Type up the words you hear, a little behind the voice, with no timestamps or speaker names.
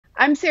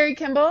I'm Sari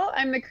Kimbell.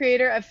 I'm the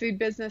creator of Food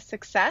Business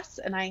Success,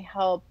 and I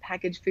help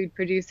packaged food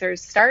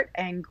producers start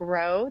and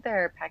grow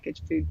their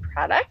packaged food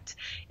product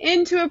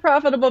into a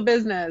profitable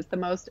business, the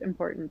most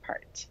important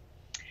part.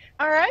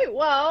 All right,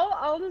 well,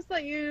 I'll just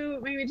let you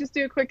maybe just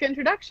do a quick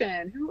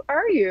introduction. Who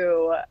are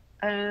you?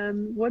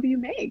 What do you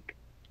make?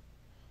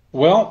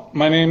 Well,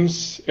 my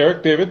name's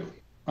Eric David.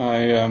 I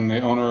am the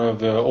owner of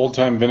the Old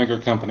Time Vinegar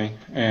Company,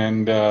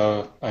 and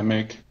I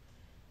make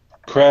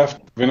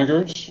craft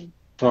vinegars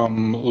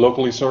from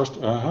locally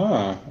sourced,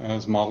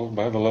 as modeled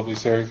by the lovely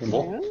Sari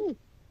Kimbell.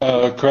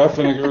 Oh, Craft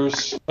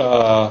vinegars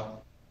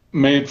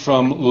made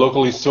from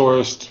locally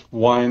sourced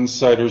wines,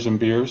 ciders, and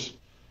beers.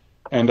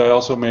 And I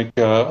also make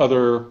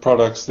other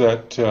products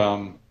that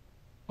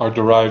are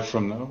derived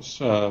from those,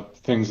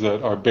 things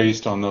that are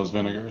based on those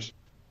vinegars.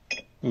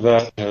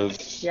 That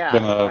has been yeah,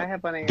 I a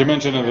have one of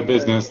dimension of the yours.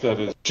 business that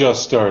has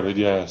just started.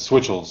 Yeah,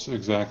 switchels,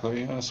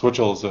 exactly.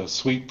 Switchels, a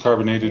sweet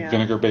carbonated Yeah,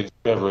 vinegar-based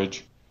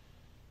beverage.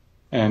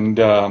 And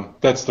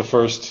that's the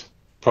first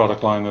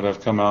product line that I've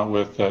come out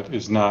with that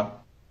is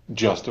not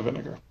just a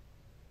vinegar.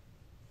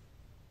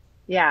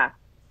 yeah.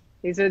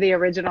 These are the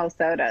original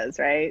sodas,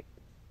 right?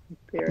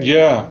 The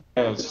Yeah,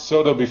 original.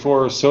 soda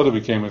before soda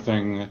became a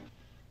thing.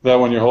 That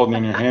one you're holding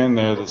in your hand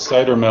there, the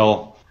cider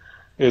mill,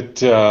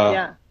 it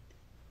Yeah.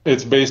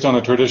 it's based on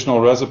a traditional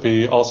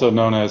recipe, also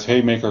known as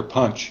haymaker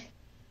punch.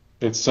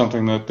 It's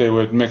something that they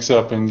would mix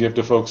up and give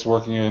to folks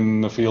working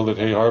in the field at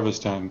hay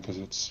harvest time because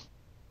it's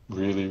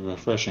really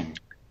refreshing.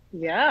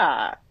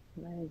 Yeah,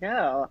 there you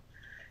go.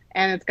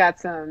 And it's got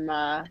some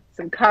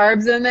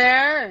carbs in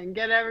there and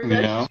get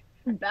everybody Yeah.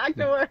 back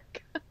to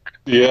work.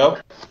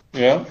 Yep.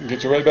 Yeah.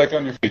 Get you right back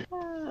on your feet.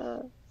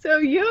 So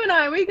you and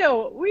I, we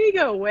go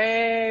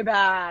way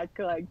back,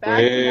 like back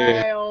to Way.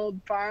 my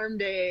old farm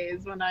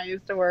days when I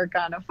used to work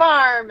on a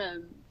farm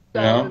and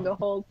sell Yeah. into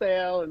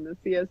wholesale and the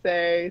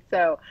CSA.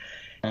 So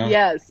Yeah.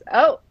 yes.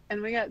 Oh,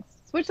 and we got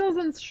switchels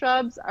and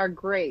shrubs are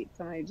great.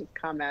 Somebody just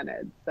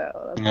commented.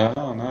 So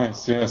Oh,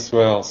 nice. Yes.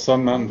 Well,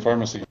 Sun Mountain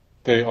Pharmacy,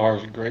 they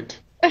are great.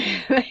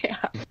 they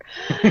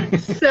are.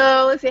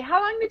 So let's see. How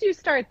long did you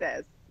start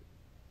this?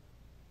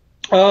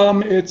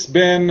 It's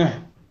been,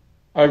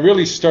 I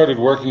really started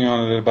working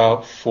on it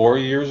about 4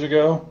 years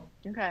ago.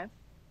 Okay.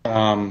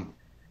 Um,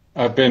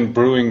 I've been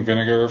brewing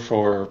vinegar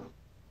for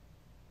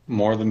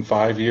more than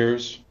 5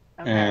 years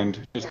Okay.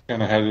 and just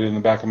kind of had it in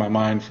the back of my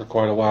mind for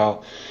quite a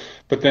while.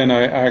 But then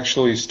I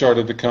actually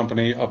started the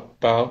company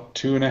about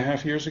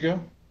 2.5 years ago.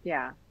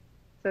 Yeah.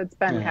 So it's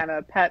been Yeah. kind of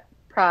a pet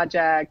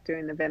project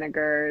doing the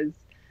vinegars.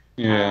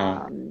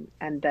 Yeah.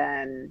 And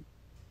then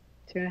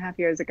 2.5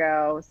 years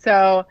ago.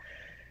 So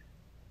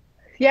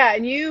yeah,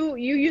 and you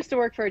used to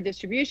work for a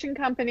distribution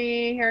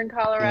company here in Mhm.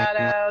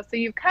 Colorado. So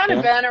you've kind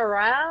of Yeah. been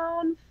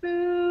around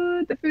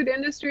food, the food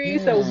industry.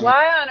 So Yeah.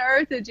 why on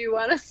earth did you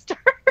want to start?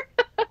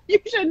 You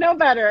should know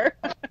better.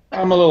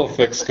 I'm a little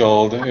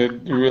thick-skulled. It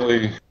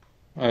really,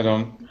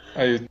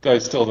 I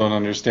still don't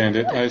understand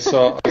it. I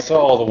saw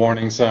all the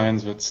warning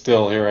signs, but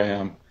still here I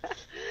am.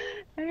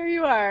 Here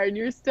you are, and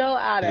you're still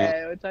at Yeah.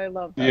 it, which I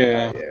love that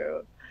about Yeah.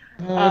 you.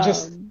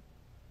 Just Um,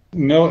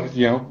 no,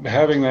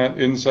 having that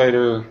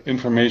insider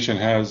information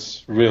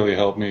has really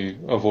helped me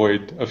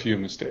avoid a few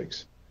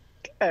mistakes.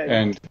 Good.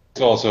 And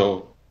it's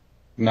also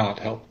not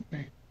helped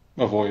me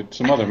avoid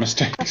some other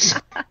mistakes.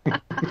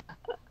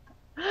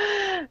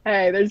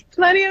 Hey, there's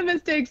plenty of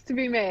mistakes to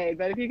be made,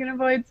 but if you can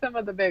avoid some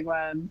of the big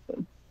ones,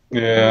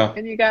 Yeah.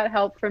 and you got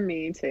help from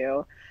me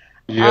too.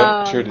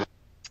 Yep, sure Um, did.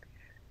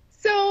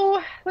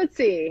 so let's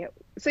see.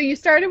 So you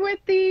started with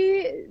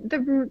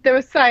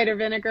the cider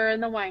vinegar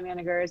and the wine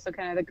vinegar, so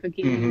kind of the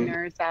cooking Hmm.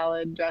 or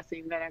salad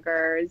dressing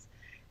vinegars,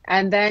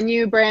 and then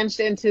you branched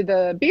into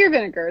the beer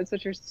vinegars,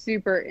 which are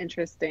super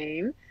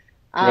interesting.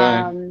 Right.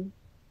 Um,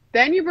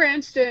 then you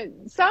branched it.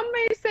 Some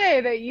may say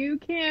that you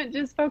can't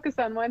just focus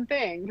on one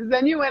thing, because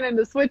then you went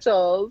into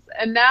switchels,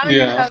 and now you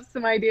Yeah, have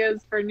some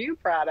ideas for new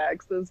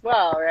products as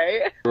well,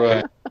 right?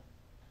 right.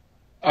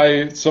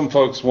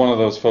 One of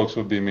those folks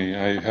would be me.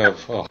 I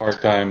have a hard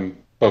time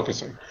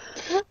focusing.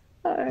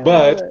 I love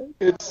But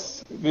it.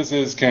 this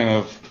is kind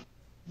of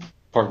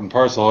part and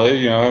parcel.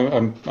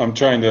 I'm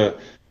trying to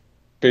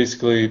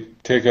basically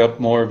take up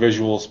more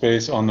visual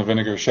space on the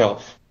vinegar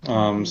shelf.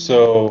 Mm,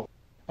 So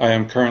I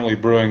am currently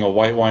brewing a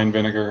white wine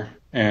vinegar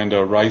and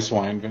a rice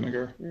wine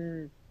vinegar,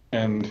 mm,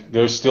 and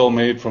they're still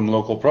made from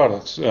local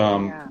products.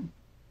 yeah.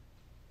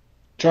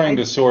 Trying I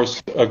to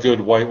source a good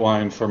white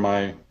wine for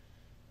my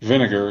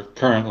vinegar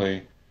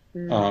currently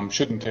mm.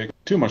 shouldn't take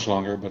too much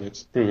longer, but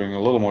it's proving a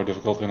little more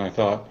difficult than I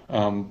thought.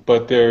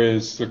 But there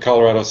is the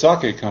Colorado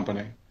Sake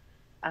Company,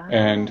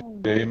 and Oh,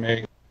 they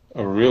make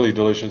a really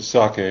delicious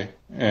sake,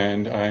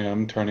 and I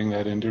am turning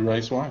that into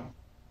rice wine.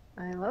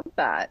 I love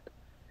that.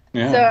 So,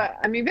 Yeah.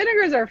 I mean,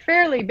 vinegars are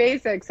fairly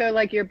basic. So,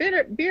 like your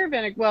beer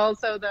vinegar, well,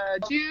 so the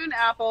June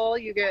apple,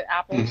 you get Mm.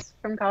 apples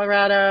from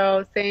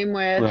Colorado. Same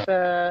with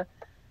Right.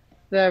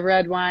 the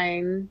red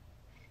wine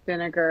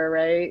vinegar,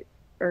 right?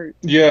 Or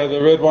Yeah,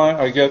 the red wine,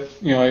 I get,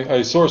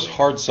 I source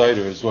hard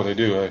cider is what I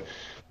do.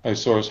 I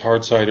source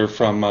hard cider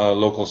from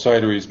local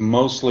cideries.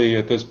 Mostly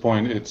at this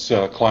point, it's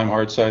Climb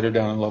Hard Cider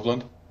down in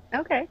Loveland.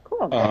 Okay,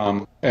 cool.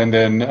 And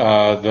then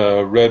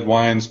the red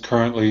wines,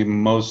 currently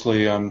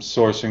mostly I'm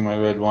sourcing my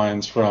red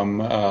wines from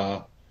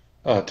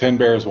Ten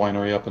Bears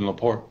Winery up in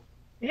LaPorte.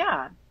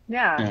 Yeah,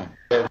 yeah. Yeah.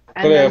 But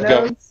And I then have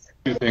got a those,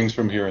 few things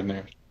from here and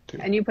there too.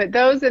 and you put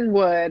those in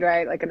wood,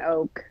 right? Like an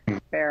oak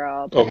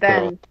barrel. But Oak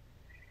barrel. then,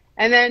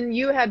 and then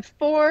you had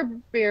four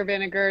beer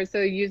vinegars, so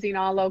using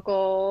all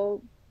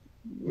local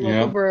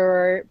Yeah.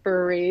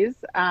 breweries.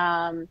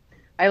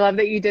 I love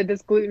that you did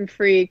this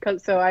gluten-free.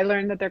 So I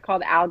learned that they're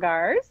called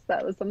algars.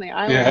 That was something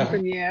I learned Yeah.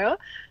 from you. A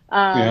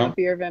Yeah.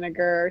 beer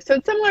vinegar. So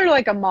it's similar to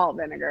like a malt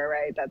vinegar,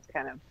 right? That's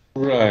kind of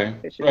Right.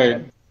 fish and Right.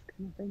 chips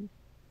kind of thing.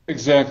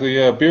 Exactly.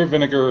 Yeah. Beer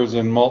vinegars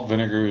and malt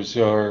vinegars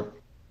are,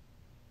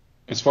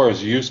 as far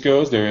as use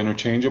goes, they're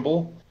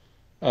interchangeable,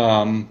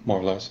 more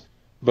or less.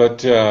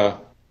 But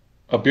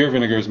a beer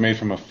vinegar is made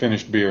from a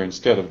finished beer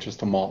instead of just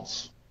the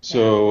malts. Yeah.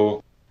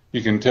 So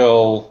you can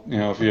tell,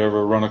 if you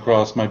ever run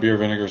across my beer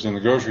vinegars in the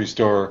grocery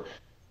store,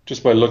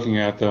 just by looking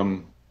at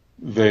them,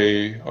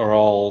 they are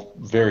all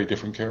very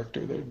different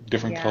character. They're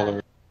different Yeah.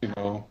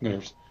 color.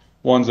 There's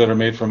ones that are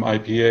made from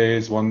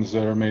IPAs, ones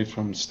that are made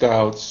from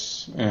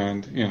stouts,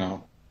 and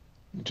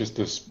just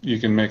this. You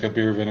can make a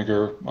beer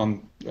vinegar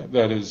on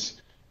that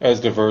is as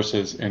diverse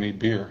as any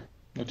beer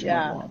that you might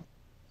Yeah. want.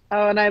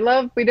 Oh, and I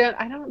don't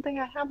think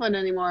I have one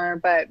anymore,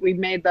 but we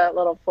made that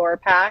little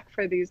 4-pack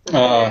for these to put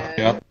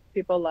Yeah, in.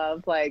 People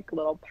love like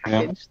little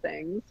yeah, package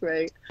things,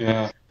 right?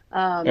 yeah.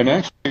 And Um,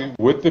 actually,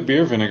 with the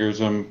beer vinegars,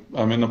 I'm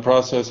in the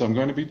process. I'm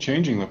going to be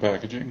changing the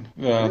packaging.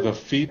 The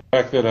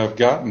feedback that I've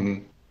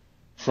gotten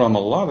from a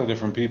lot of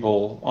different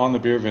people on the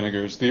beer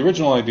vinegars. The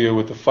original idea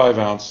with the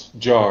 5-ounce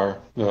jar,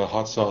 the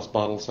hot sauce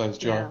bottle size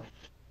jar,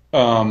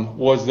 yeah,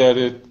 was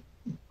that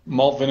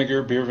malt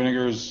vinegar, beer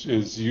vinegar is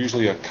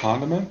usually a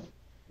condiment.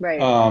 right.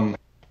 Um,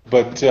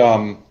 but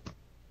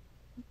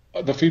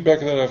the feedback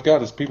that I've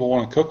got is people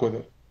want to cook with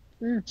it.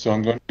 Mm. So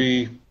I'm going to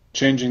be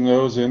changing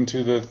those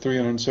into the So you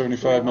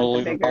 375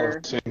 want milliliter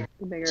bottle,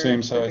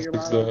 same the size bigger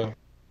as bottle. the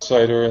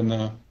cider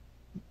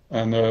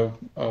and the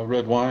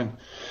red wine.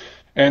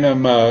 And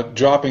I'm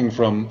dropping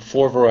from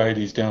 4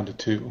 varieties down to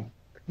 2.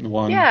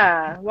 One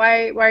Yeah.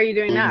 Why are you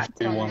doing gluten that?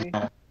 free, Tell one me.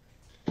 not.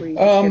 Were you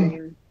just Um,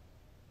 getting,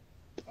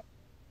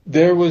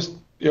 there was,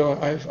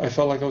 I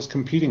felt like I was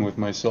competing with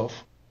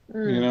myself.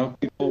 mm,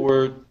 People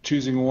were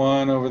choosing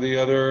one over the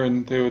other,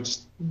 and they would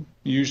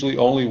usually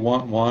only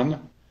want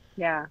one.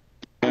 yeah.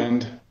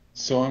 And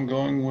so I'm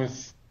going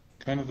with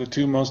kind of the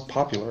 2 most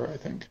popular, I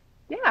think.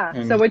 Yeah. So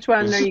And which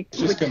one it's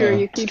just which going two are to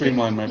you keeping?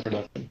 streamline my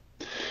production.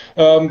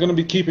 I'm going to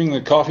be keeping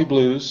the Coffee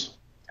Blues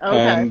Okay.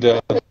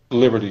 and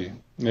Liberty.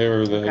 They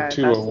were the Okay.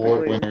 2 That's the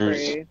award gluten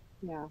winners. free.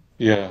 Yeah.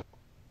 Yeah,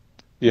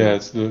 yeah, Mm.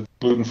 it's the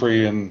gluten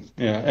free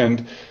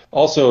and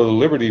also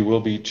Liberty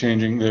will be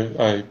changing.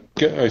 I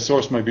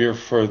source my beer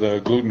for the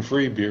gluten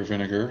free beer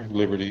vinegar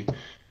Liberty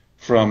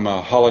from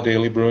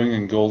Holiday Brewing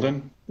in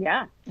Golden,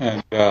 Yeah.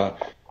 and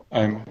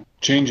I'm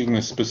changing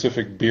the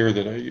specific beer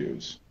that I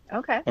use.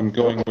 Okay. I'm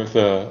going with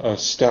a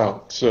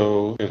stout,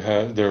 so it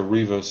has their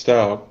Riva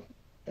stout.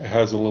 It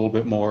has a little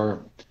bit more,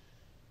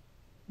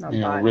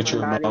 More richer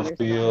body or mouthfeel,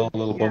 something. a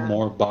little bit Yeah.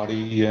 more body,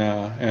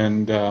 yeah.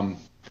 And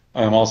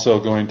I'm also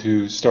going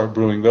to start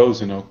brewing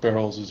those in oak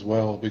barrels as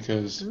well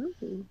because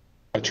Mm.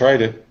 I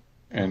tried it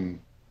and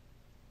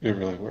it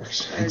really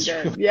works. Very It's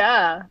good. really,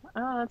 Yeah.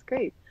 Oh, that's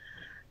great.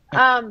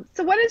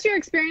 So what has your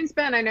experience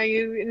been? I know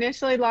you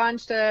initially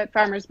launched at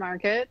farmers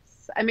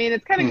markets. I mean,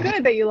 it's kind of Mhm.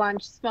 good that you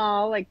launched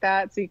small like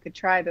that so you could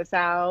try this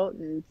out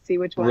and see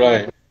which ones.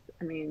 Right.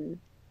 I mean,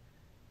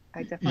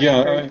 I definitely Yeah,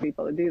 encourage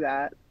people to do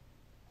that.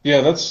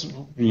 yeah, that's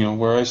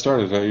where I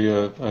started.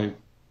 I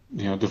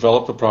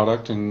developed the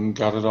product and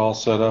got it all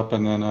set up,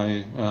 and then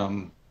I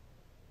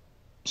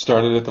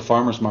started at the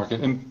farmers market.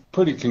 And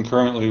pretty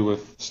concurrently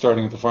with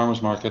starting at the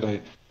farmers market,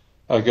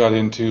 I got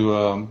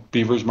into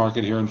Beaver's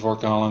Market here in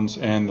Fort Collins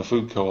and the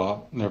food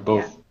co-op. They're Yeah.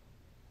 both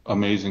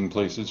amazing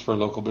places for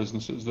local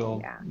businesses. They'll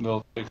Yeah.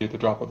 they'll take you at the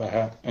drop of a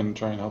hat and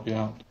try and help you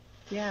out.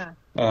 Yeah.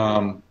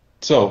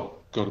 So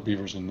go to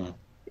Beaver's and the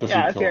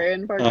Yeah, food if you're co-op.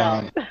 in Fort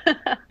Collins.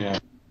 Yeah,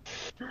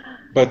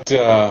 but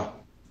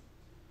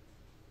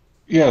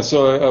yeah,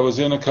 so I was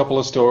in a couple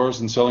of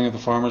stores and selling at the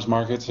farmers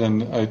markets,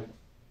 and I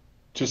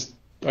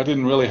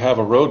didn't really have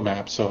a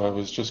roadmap, so I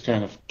was just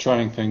kind of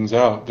trying things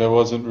out. There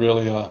wasn't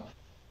really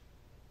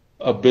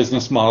a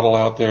business model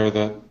out there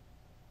that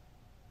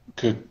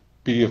could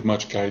be of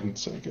much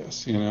guidance, I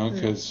guess, Mm.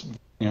 because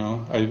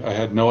I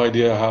had no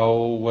idea how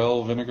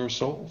well vinegar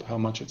sold, how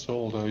much it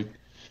sold.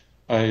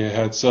 I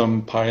had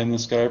some pie in the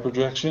sky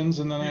projections,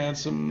 and then I had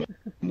some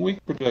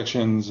weak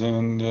projections,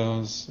 and I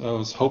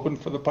was hoping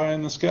for the pie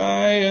in the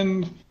sky,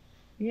 and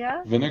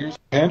Yeah. vinegar's a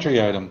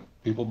pantry item.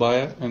 People buy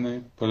it and they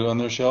put it on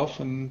their shelf,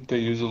 and they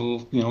use a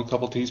little, a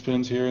couple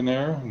teaspoons here and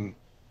there, and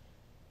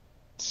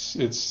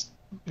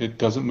it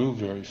doesn't move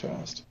very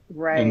fast. And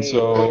Right.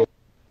 so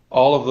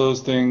all of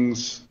those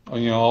things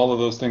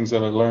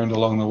that I learned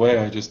along the way,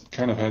 I just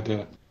kind of had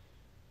to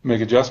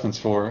make adjustments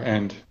for.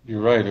 And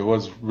you're right, it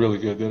was really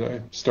good that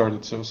I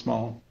started so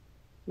small.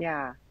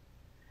 Yeah.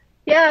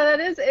 Yeah,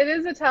 it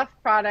is a tough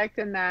product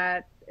in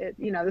that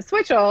the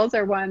switchels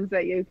are ones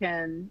that you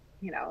can,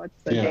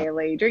 it's a Yeah.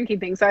 daily drinking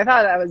thing. So I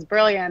thought that was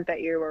brilliant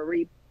that you were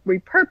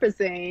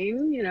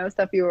repurposing,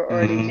 stuff you were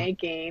already hmm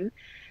making.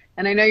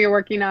 And I know you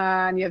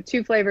have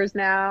two flavors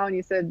now, and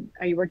you said,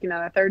 are you working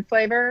on a third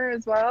flavor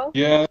as well?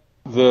 Yeah,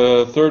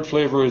 the third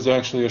flavor is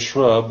actually a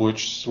shrub,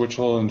 which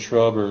switchel and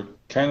shrub are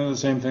kind of the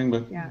same thing,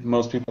 but Yeah.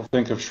 most people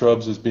think of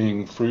shrubs as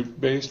being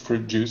fruit-based,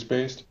 fruit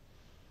juice-based.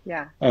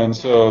 Yeah. And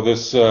so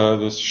this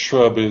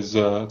shrub is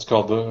it's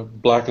called the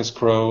Blackest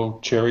Crow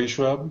cherry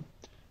shrub,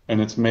 and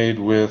it's made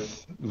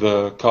with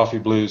the Coffee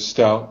Blues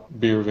Stout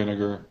beer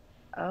vinegar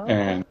Oh.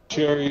 and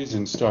cherries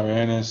and star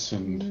anise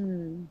and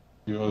Mm.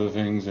 a few other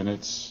things, and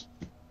it's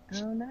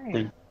Oh, nice.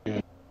 pretty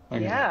good. I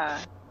Yeah.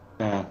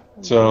 Yeah.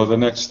 So the Amazing.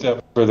 next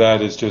step for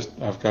that is just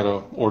I've got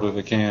to order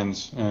the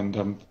cans, and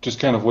I'm just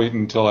kind of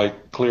waiting until I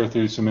clear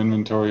through some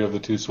inventory of the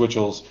two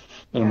switchels.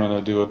 Then I'm Yeah.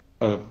 going to do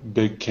a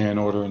big can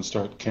order and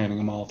start canning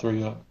them all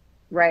three up.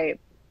 Right.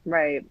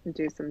 Right.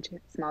 Do some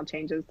small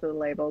changes to the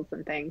labels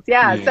and things.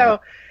 Yeah. Yeah. So,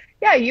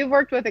 yeah, you've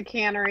worked with a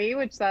cannery,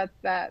 which that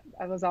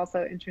was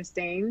also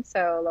interesting.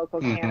 So, local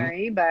hmm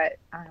cannery, but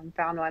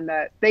found one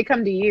that they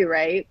come to you,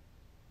 right?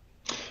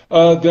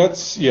 Or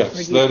Yes, do you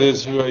that take?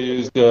 is who I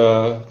used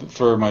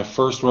for my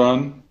first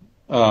run.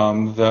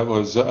 That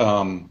was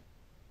oh,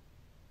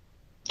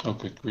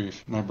 good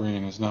grief, my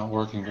brain is not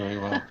working very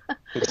well.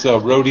 It's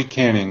Roadie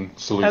Canning Okay.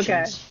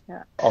 Solutions,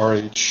 Yeah.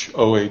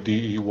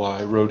 Rhoadey,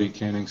 Roadie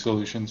Canning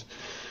Solutions.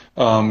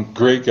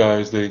 Great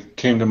guys. They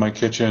came to my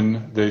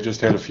kitchen. They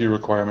just had a few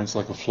requirements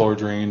like a floor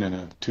drain and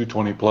a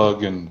 220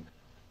 plug,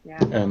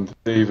 Yeah. and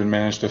they even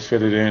managed to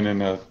fit it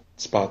in a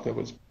spot that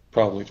was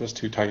probably just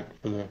too tight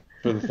for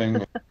the thing.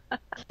 But,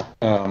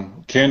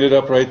 canned it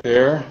up right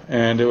there,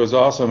 and it was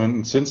awesome.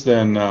 And since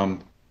then,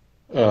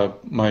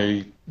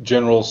 my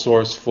general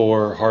source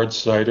for hard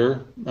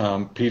cider,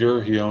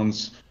 Peter, he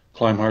owns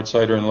Climb Hard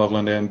Cider in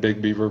Loveland and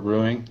Big Beaver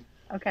Brewing.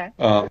 Okay.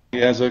 He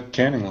has a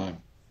canning line,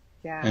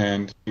 Yeah.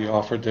 and he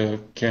offered to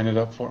can it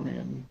up for me,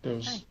 and it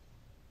Nice.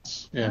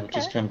 was yeah, Okay.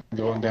 just kind of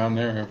going down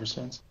there ever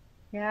since.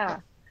 Yeah.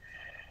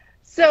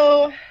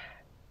 So,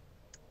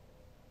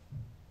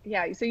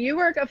 yeah, so you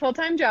work a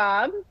full-time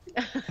job.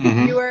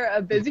 hmm You are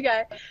a busy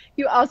guy.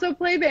 You also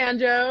play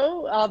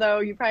banjo, although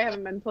you probably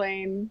haven't been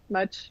playing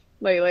much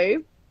lately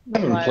I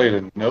in haven't life. played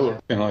a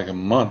note in like a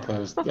month. I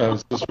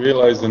was just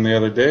realizing the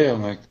other day,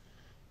 I'm like,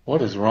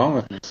 what is wrong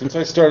with me? Since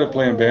I started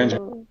playing banjo,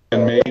 Oh,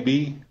 and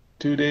maybe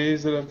 2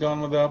 days that I've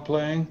gone without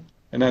playing,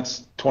 and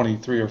that's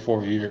 23 or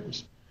 4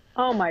 years.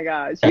 oh my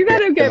gosh. And You got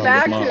to been get on the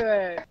back to month.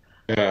 it.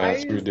 Yeah, I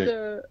it's used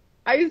ridiculous. to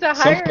I used to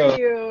Some hire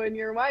you and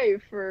your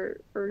wife for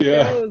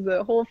yeah, shows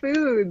at Whole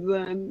Foods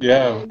and it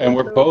yeah, was and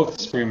we're just so both fun.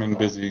 screaming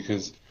busy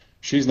because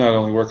she's not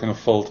only working a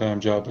full-time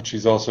job, but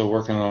she's also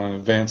working on an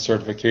advanced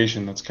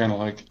certification that's kind of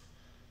like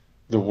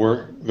the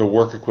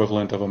work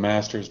equivalent of a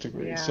master's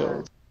degree. Yeah.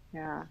 So,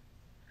 Yeah.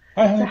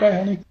 hi So honey, bye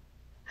honey.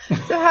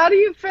 so how do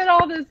you fit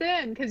all this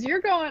in? Because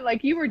you're going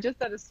like you were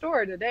just at a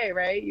store today,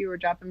 right? You were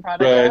dropping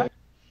product off. Right.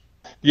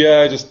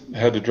 Yeah, I just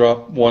had to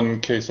drop one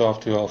case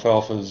off to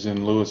Alfalfa's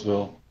in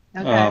Louisville.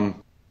 Okay.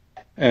 Um,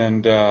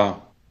 and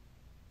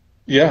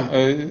yeah,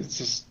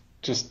 it's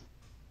just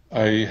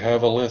I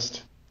have a list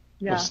of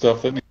Yeah.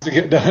 stuff that needs to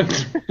get done.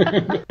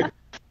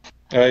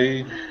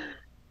 I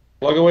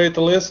plug away at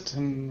the list,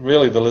 and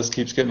really the list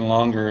keeps getting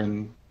longer.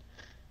 And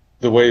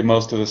the way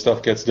most of the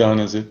stuff gets done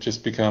is it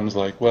just becomes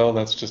like, well,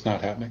 that's just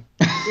not happening.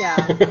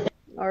 Yeah.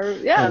 Or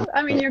yeah,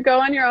 I mean, you go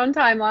on your own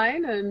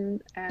timeline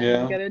and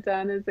Yeah, get it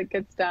done as it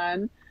gets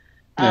done.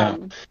 yeah.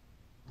 Um,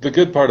 The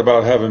good part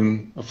about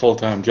having a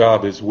full-time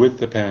job is with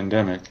the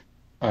pandemic,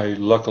 I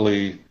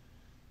luckily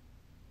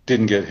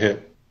didn't get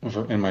hit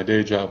in my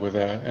day job with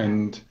that, yeah.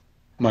 and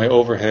my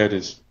overhead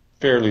is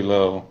fairly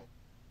low.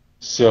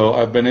 So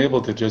I've been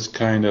able to just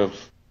kind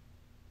of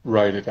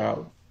ride it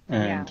out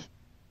Yeah. and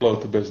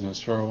float the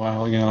business for a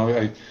while.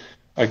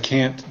 I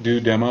can't do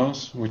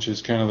demos, which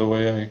is kind of the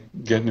way I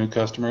get new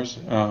customers.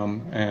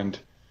 And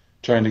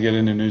trying to get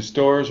into new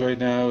stores right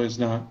now is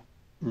not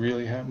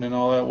really happening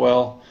all that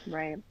well.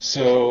 Right.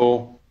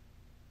 So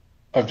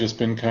I've just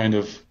been kind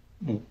of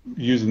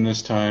using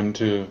this time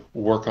to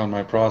work on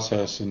my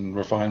process and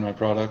refine my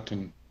product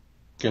and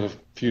get a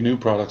few new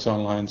products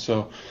online.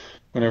 So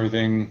when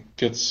everything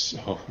gets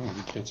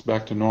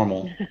back to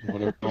normal,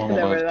 whatever normal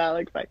Whatever is, that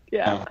looks like.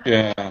 Yeah.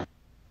 yeah,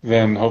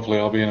 then hopefully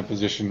I'll be in a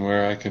position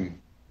where I can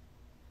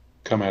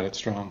come at it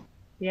strong.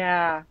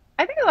 Yeah.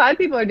 I think a lot of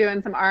people are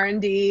doing some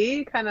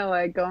R&D, kind of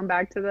like going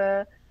back to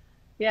the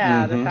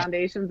hmm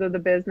foundations of the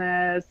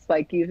business.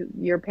 Like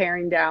you're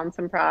paring down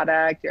some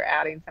product, you're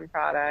adding some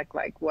product,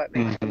 like what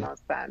makes the hmm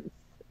most sense.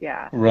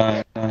 Yeah.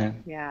 Right, right.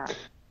 Yeah.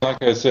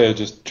 Like I said,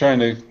 just trying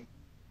to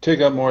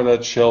take up more of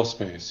that shelf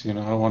space. Yeah.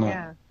 I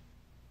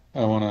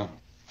wanna,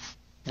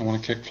 I wanna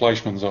kick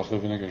Fleischmann's off the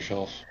vinegar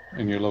shelf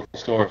in your local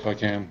store if I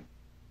can.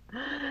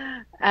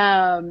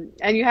 And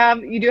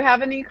you do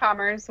have an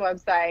e-commerce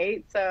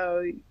website,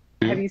 so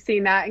have you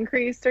seen that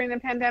increase during the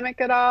pandemic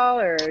at all,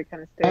 or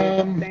kind of stayed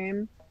the Um,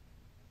 same?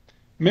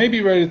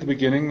 Maybe right at the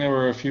beginning there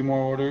were a few more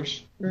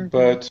orders, Hmm.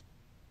 but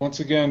once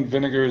again,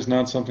 vinegar is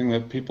not something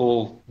that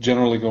people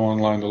generally go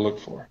online to look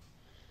for.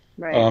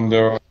 Right. Um,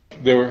 there are,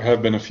 there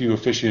have been a few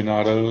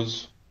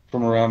aficionados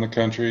from around the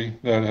country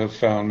that have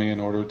found me and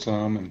ordered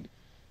some and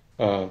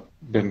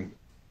been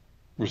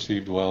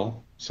received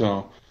well.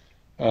 So,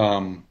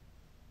 um,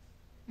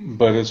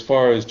 but as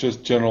far as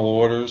just general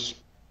orders,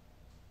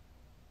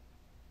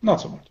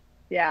 not so much.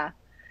 Yeah.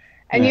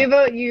 And Yeah,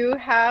 you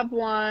have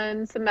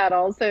won some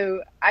medals.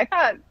 So I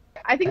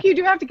think you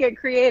do have to get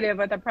creative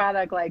with a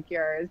product like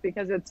yours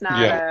because it's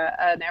not yeah.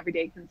 an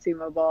everyday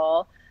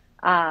consumable.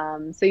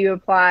 So you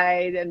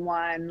applied and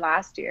won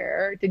last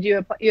year. Did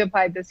you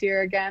applied this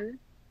year again?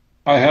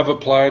 I have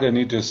applied. I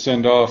need to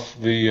send off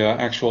the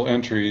actual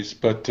entries,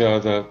 but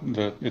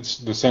the it's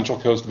the Central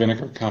Coast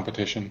Vinegar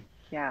Competition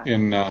Yeah.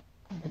 in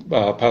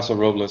Paso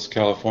Robles,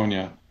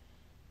 California.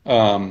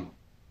 Um,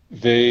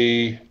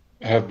 they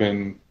have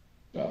been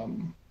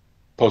um,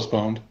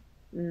 postponed,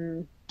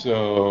 Mm,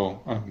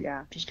 so I'm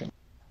yeah. just kind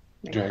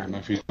of Makes dragging sense.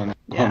 my feet on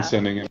Yeah.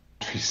 sending in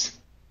entries.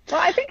 Well,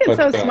 I think it's But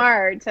so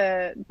smart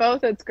to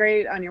both, it's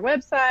great on your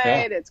yeah,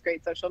 website, it's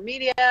great social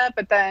media,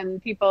 but then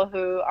people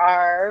who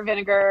are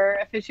vinegar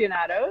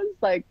aficionados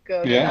like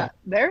go to yeah,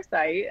 their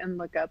site and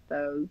look up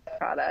those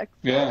products.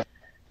 yeah,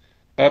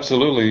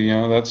 absolutely. You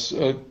know, that's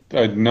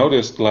I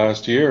noticed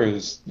last year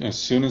is as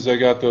soon as I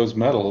got those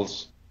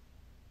medals,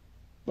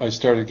 I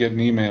started getting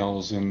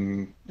emails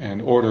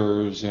and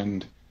orders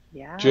and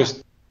Yeah,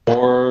 just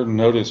more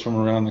notice from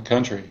around the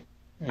country.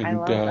 I And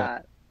love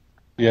that.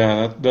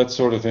 yeah, that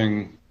sort of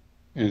thing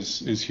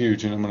is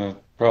huge, and I'm gonna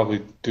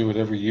probably do it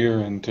every year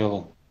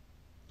until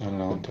I don't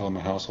know until I'm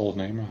a household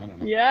name. I don't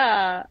know.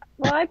 Yeah.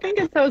 Well, I think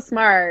it's so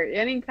smart.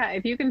 Any kind,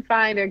 if you can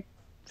find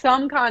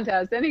some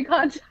contest, any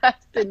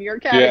contest in your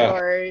Yeah,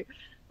 category,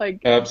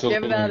 like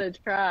give that absolutely. a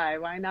try.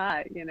 Why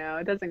not?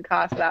 It doesn't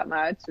cost that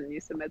much, and you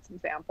submit some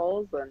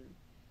samples,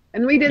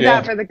 and we did that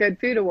Yeah, for the Good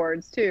Food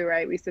Awards too,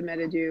 right? We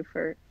submitted you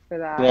for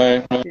that.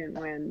 right, right. You didn't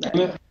win, but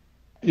And,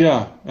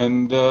 yeah,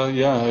 and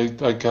yeah,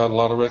 I got a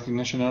lot of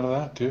recognition out of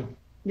that too.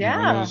 You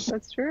know, it yeah, was.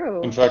 that's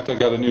In true. fact, I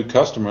got a new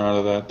customer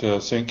out of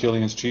that St.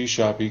 Killian's cheese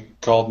shop. He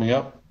called me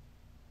up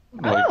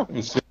like Oh,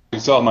 as soon as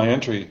he saw my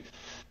entry,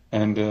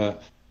 and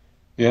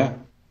yeah,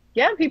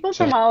 yeah, people so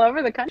from all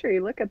over the country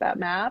look at that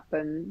map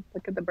and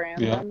look at the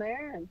brands yeah, on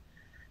there, and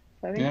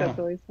so I think yeah. that's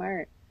really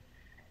smart.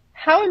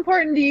 How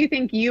important do you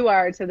think you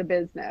are to the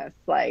business,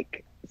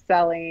 like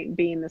selling,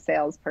 being the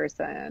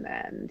salesperson?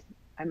 And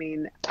I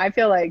mean, I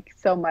feel like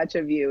so much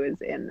of you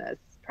is in this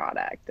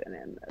product and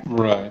in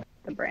Right.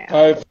 the brand.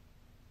 I've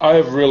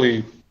I've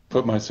really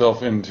put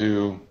myself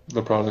into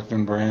the product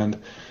and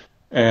brand,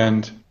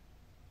 and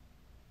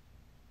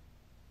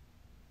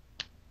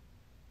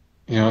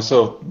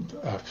so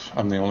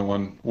I'm the only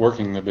one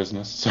working the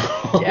business, so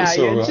Yeah,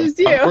 yeah, just I'm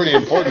you. pretty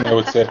important, I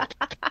would say.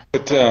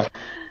 But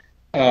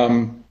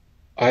um,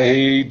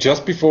 I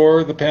just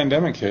before the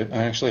pandemic hit,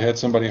 I actually had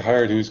somebody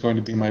hired who's going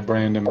to be my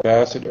brand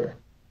ambassador,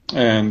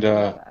 and I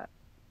love that.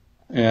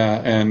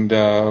 yeah,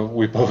 and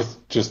we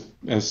both just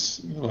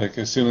as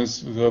soon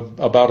as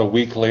about a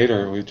week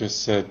later, we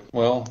just said,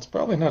 well, it's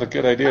probably not a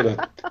good idea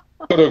to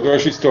go to a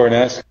grocery store and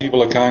ask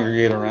people to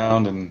congregate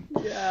around, and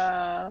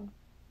Yeah,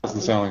 that doesn't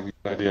was sound like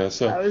a good idea.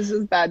 So that was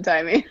just bad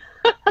timing.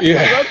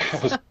 yeah, it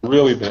Whoops. was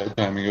really bad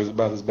timing. It was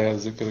about as bad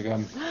as it could have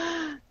gotten.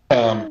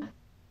 Um,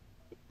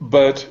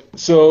 but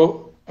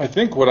so I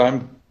think what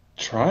I'm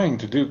trying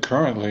to do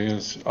currently,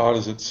 as odd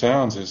as it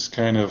sounds, is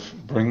kind of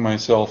bring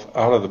myself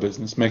out of the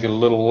business, make it a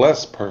little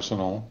less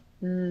personal.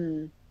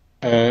 Mm,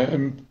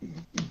 And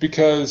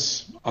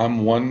because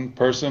I'm one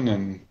person,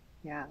 and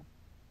yeah,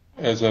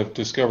 as I've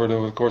discovered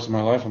over the course of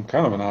my life, I'm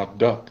kind of an odd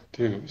duck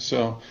too.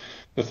 So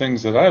the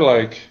things that I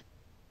like,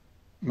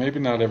 maybe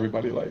not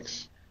everybody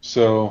likes.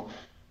 So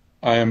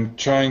I am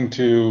trying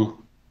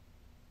to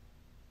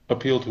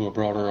appeal to a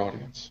broader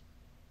audience,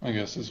 I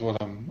guess is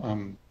what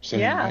I'm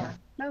saying yeah. there.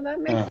 No, that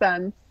makes Yeah,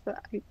 sense.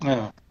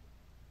 yeah.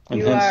 And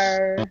You hence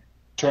are,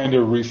 trying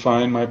to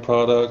refine my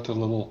product a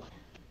little,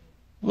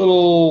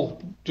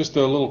 just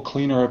a little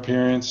cleaner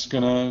appearance.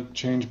 Gonna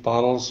change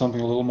bottles,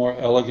 something a little more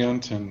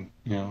elegant, and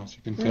as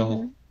you can tell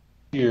mhm.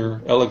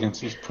 here,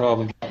 elegance is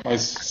probably not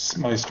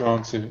my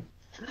strong suit.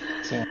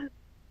 So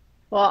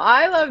Well,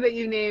 I love that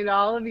you named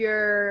all of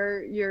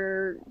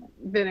your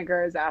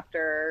vinegars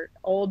after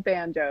old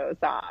banjo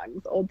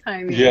songs, old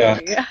yeah,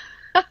 timey.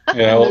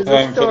 yeah, And old there's a time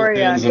story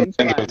fiddle-ins on and each banjo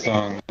one.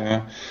 songs.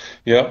 Yeah,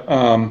 yeah.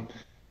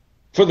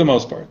 For the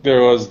most part,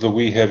 there was the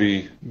Wee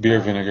Heavy beer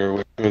Oh, vinegar,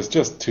 which was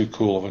just too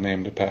cool of a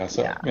name to pass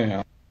up. yeah,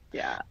 Yeah,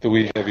 yeah, the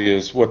Wee Heavy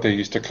is what they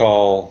used to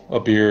call a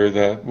beer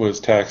that was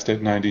taxed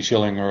at 90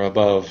 shilling or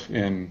above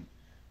in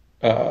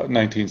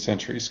 19th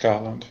century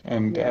Scotland,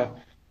 and yeah.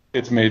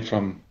 it's made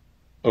from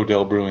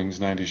Odell Brewing's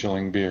 90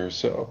 shilling beer,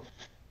 so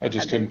I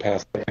just Had to couldn't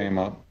pass the name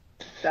up.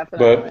 But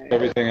definitely.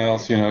 everything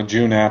else,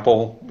 June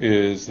Apple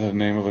is the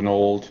name of an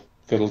old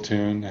fiddle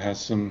tune. It has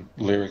some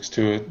lyrics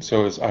to it.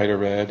 So is Ida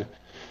Red.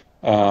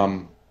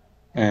 Um,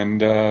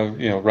 and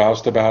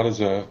Roustabout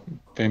is a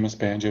famous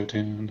banjo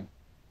tune.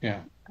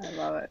 Yeah, I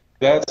love it.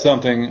 that's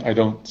something I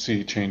don't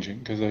see changing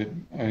because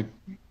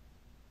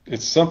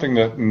it's something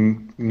that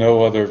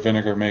no other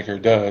vinegar maker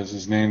does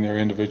is name their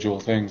individual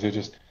things. They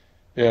just,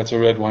 yeah, it's a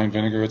red wine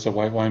vinegar, it's a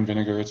white wine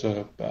vinegar, it's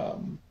a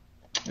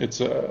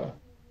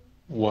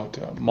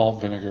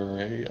malt vinegar,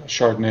 a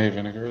Chardonnay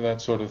vinegar,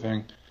 that sort of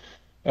thing.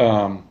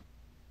 Um,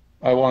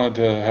 I wanted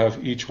to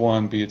have each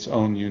one be its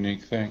own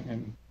unique thing,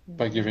 and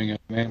by giving it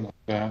a name like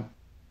that,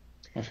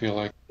 I feel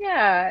like,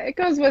 Yeah, it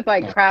goes with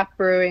like uh, craft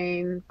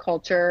brewing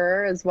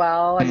culture as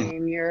well. I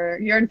mean, you're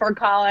in Fort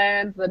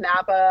Collins, the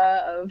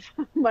Napa of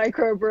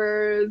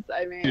microbrewers.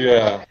 I mean,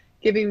 yeah,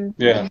 giving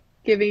yeah,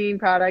 giving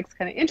products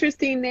kind of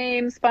interesting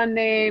names, fun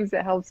names.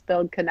 It helps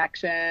build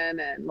connection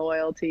and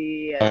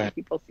loyalty, and right,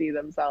 people see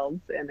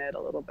themselves in it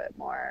a little bit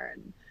more.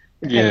 And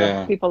you're kind of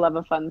yeah, people love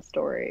a fun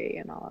story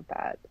and all of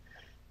that.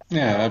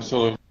 yeah, So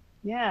absolutely.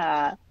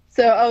 yeah.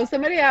 So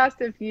somebody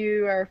asked if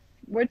you are.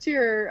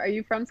 Are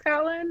you from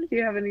Scotland? Do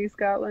you have any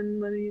Scotland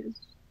lineage?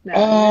 No,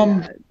 you're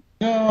Um, not.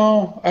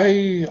 no,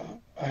 I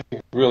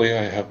really,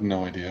 I have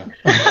no idea.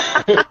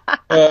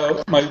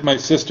 My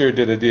sister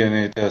did a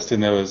DNA test,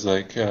 and there was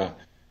like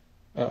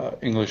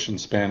English and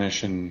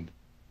Spanish and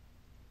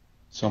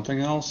something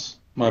else.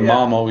 My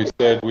mom Yeah. always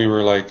said we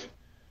were like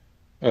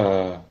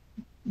uh,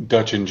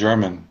 Dutch and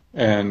German,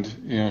 and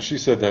she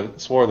said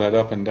that, swore that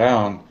up and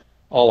down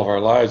all of our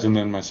lives. And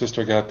then my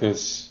sister got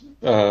this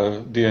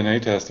DNA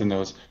test, and there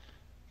was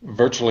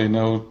virtually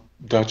no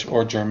Dutch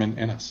or German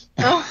in us.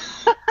 Oh,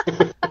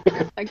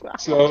 like wow.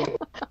 So,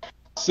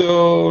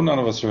 so none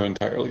of us are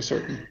entirely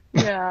certain.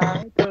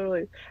 Yeah,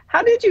 totally.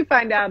 How did you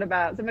find out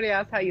about? Somebody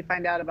asked how you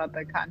find out about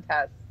the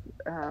contest,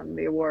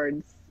 the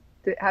awards.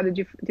 How did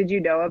you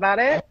know about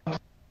it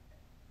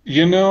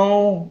You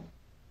know,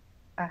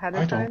 ahead I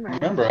of don't time or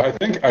remember. I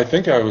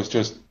think I was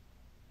just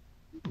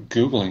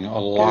Googling a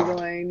lot.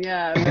 Googling?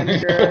 Yeah,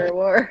 vinegar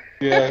award.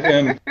 Yeah,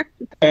 and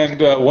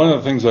one of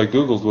the things I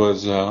Googled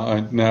was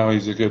now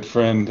he's a good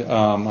friend,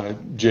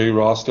 Jay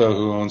Rosto,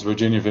 who owns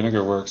Virginia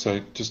Vinegar Works. I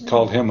just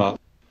called him up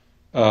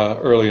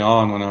early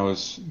on when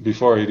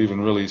before I'd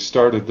even really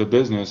started the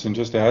business, and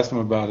just asked him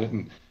about it.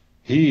 And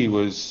he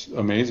was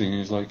amazing. He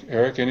was like,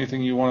 Eric,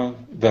 anything you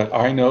want that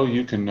I know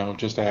you can know,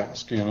 just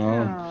ask.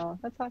 And Oh,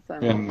 that's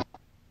awesome. been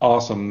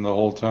awesome the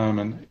whole time.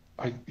 And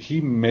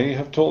he may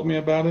have told me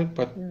about it,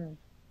 but Hmm.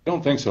 I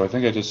don't think so. I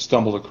think I just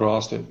stumbled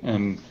across it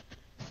and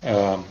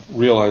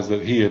realized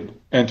that he had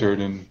entered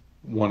and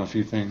won a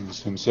few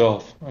things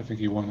himself. I think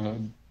he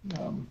won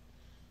a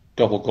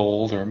double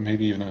gold or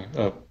maybe even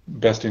a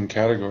best in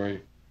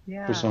category for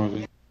Yeah. some of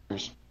his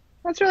years.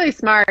 That's really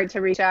smart to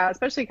reach out,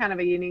 especially kind of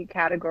a unique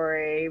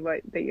category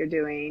that you're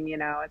doing.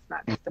 It's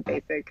not just a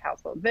basic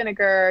household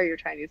vinegar. You're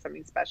trying to do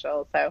something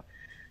special. So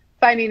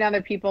finding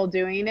other people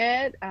doing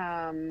it,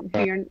 I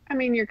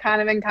mean, you're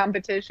kind of in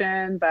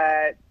competition,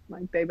 but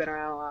like they've been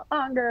around a lot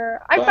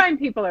longer. I But find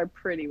people are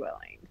pretty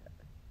willing.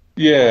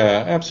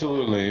 yeah,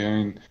 absolutely. I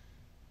mean,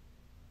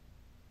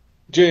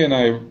 Jay and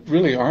I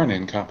really aren't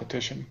in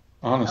competition,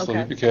 honestly,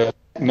 Okay. because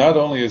not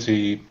only is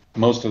he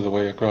most of the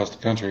way across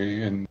the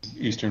country in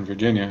Eastern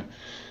Virginia,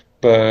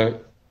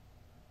 but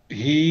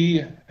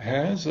he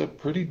has a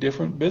pretty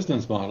different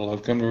business model.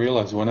 I've come to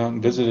realize. I went out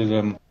and visited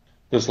him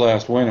this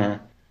last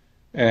winter,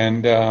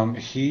 and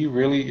he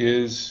really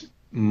is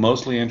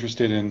mostly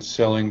interested in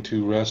selling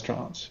to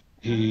restaurants.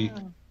 He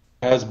Oh,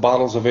 has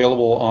bottles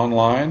available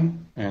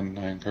online, and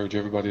I encourage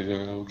everybody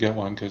to go get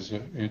one because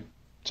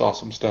it's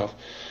awesome stuff.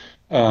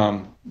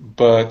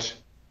 But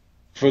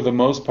for the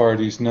most part,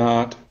 he's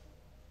not.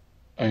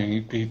 I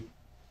mean,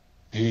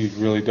 he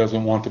really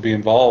doesn't want to be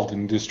involved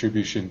in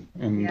distribution,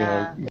 and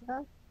yeah.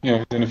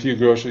 in a few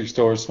grocery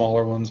stores,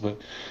 smaller ones,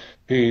 but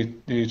he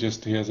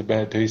has a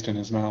bad taste in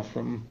his mouth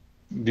from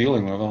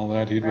dealing with all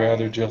that. He'd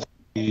rather Right. just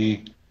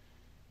be,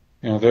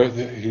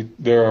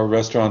 there are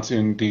restaurants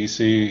in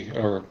D.C.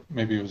 or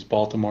maybe it was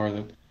Baltimore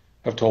that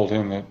have told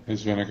him that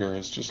his vinegar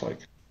is just like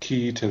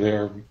key to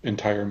their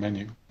entire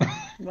menu.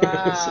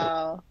 So,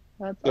 Wow.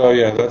 That's so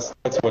yeah, awesome.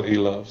 that's what he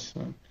loves.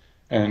 Have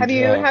And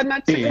you had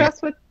much me,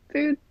 success with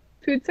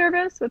food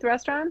service with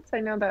restaurants? I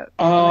know that's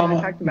something we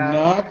talked about.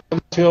 not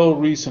until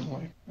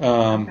recently.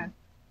 Okay.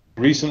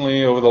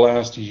 Recently, over the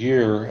last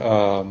year,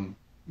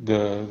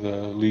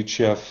 the lead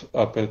chef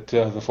up at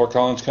the Fort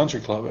Collins Country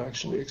Club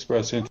actually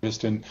expressed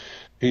interest, and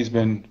he's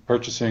been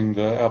purchasing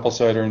the apple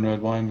cider and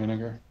red wine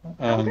vinegar, Oh,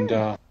 and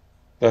good.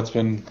 that's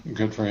been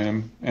good for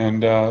him.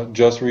 And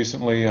just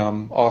recently,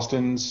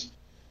 Austin's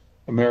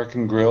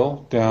American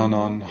Grill down Hmm.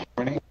 on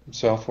Harmony,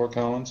 South Fort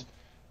Collins,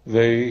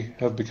 they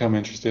have become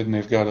interested, and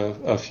they've got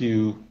a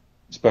few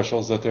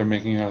specials that they're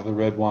making out of the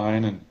red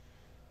wine, and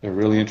they're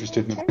really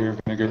interested in the Okay. beer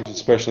vinegars,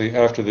 especially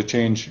after the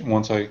change.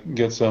 Once I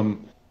get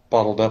some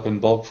bottled up in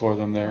bulk for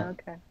them,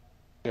 Okay.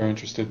 they're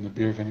interested in the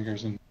beer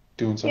vinegars and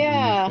doing something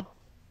unique. Yeah.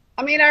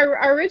 I mean,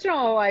 our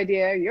original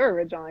idea, your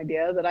original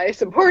idea that I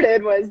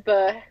supported was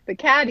the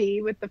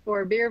caddy with the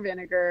four beer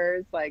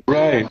vinegars, like for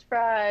Right. French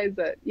fries,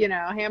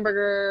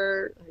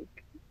 hamburger.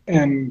 Like,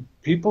 And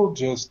people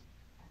just,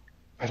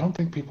 I don't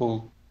think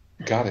people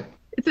got it.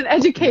 It's an You know?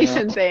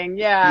 education thing.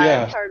 Yeah, it's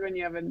Yeah, hard when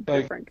you have a like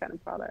different kind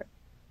of product.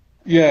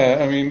 yeah.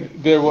 I mean,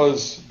 there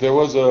was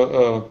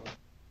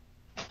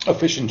a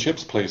fish and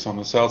chips place on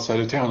the south side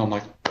of town. I'm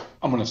like,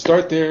 I'm gonna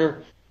start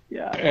there,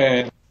 Yeah.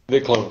 and they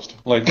closed.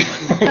 Like,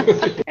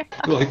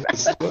 like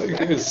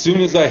as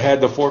soon as I had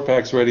the 4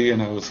 packs ready,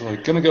 and I was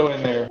like gonna go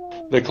in there,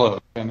 they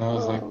closed, and I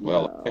was like, Oh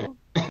well, okay.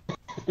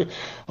 no.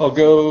 I'll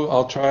go.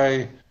 I'll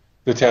try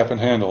the Tap and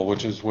Handle,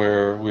 which is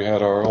where we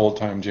had our old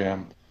time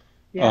jam.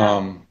 Yeah.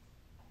 Um,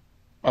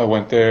 I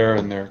went there,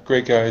 and they're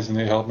great guys, and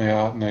they helped me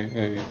out, and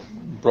they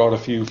brought a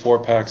few 4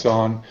 packs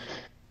on,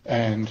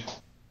 and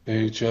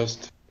they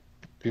just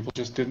people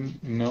just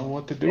didn't know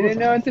what to They do with didn't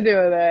know them. what to do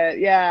with it.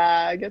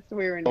 Yeah, I guess if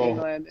we were in So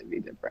England, it'd be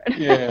different.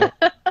 yeah,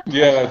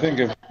 yeah. I think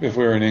if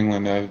we were in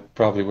England, I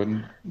probably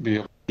wouldn't be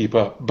able to keep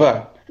up.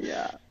 But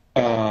Yeah.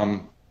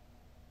 um,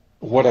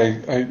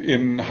 I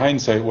in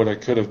hindsight, what I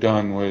could have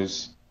done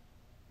was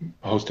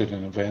hosted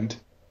an event,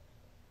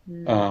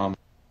 Mm. um,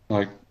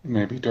 like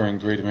maybe during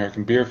Great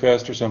American Beer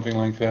Fest or something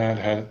like that.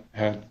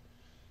 Had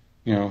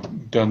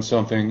done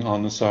something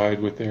on the side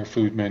with their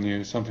food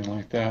menu, something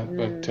like that.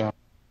 But Mm.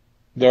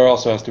 there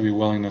also has to be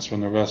willingness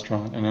from the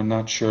restaurant, and I'm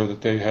not sure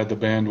that they had the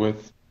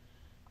bandwidth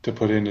to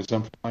put into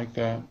something like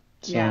that.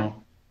 Yeah.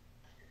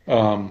 So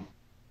um,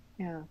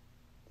 Yeah. a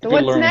So good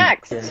what's learning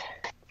next? experience.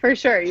 For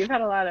sure. You've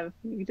had a lot of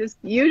you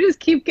just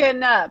keep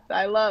getting up.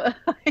 I love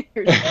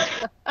your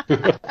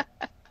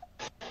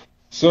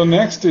So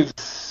next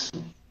is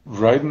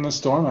riding the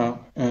storm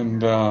out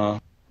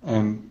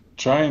and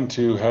trying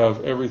to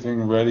have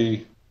everything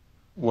ready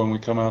when we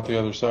come out the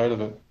other side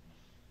of it.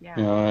 You Yeah.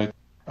 know,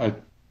 I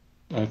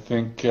I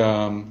think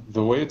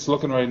the way it's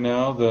looking right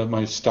now,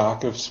 my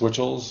stock of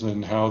switchels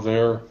and how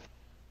they're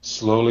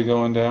slowly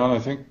going down, I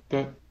think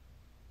that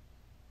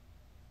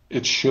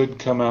it should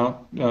come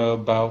out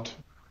about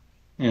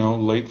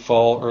late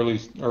fall,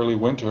 early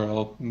winter.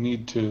 I'll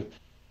need to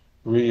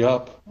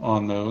re-up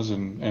on those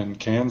and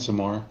can some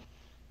more.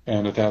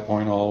 And at that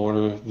point, I'll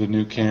order the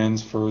new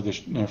cans for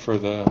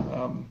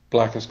the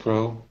Blackest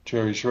Crow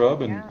cherry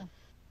shrub and Yeah.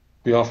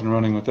 be off and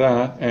running with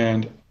that.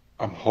 And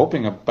I'm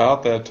hoping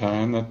about that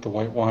time that the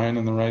white wine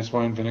and the rice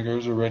wine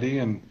vinegars are ready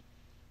and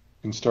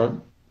can start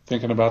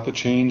thinking about the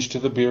change to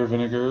the beer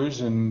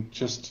vinegars and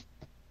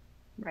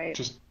Right.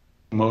 just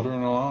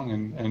motoring along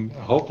and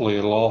hopefully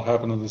it'll all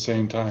happen at the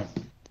same time.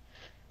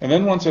 And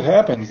then once it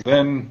happens,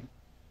 then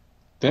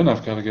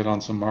I've got to get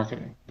on some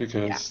marketing Yeah.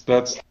 because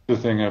that's the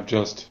thing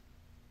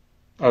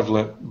I've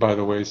let by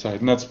the wayside.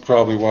 And that's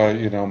probably why,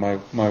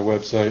 my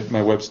website,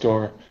 my web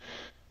store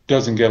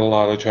doesn't get a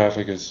lot of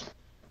traffic is,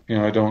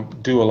 I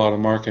don't do a lot of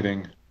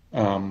marketing.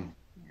 Um,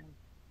 Yeah.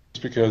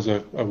 just because I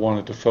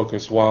wanted to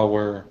focus while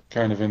we're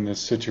kind of in this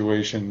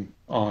situation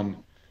on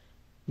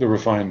the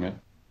refinement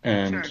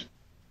and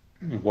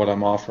Sure. what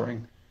I'm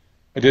offering.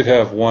 I did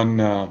have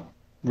one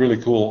really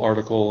cool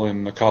article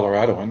in the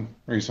Coloradoan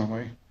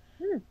recently.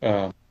 Hmm.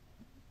 Uh,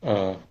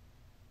 uh,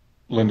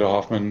 Linda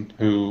Hoffman,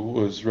 who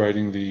was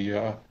writing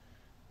the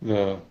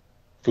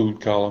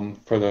food column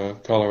for the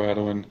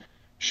Coloradoan,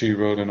 she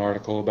wrote an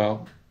article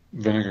about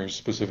vinegars,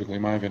 specifically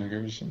my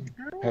vinegars, and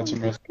had Oh, some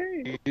that's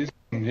great. recipes.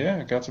 And yeah,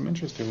 it got some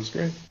interest. It was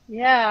great.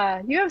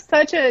 Yeah, you have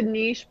such a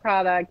niche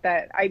product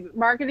that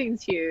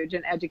marketing's huge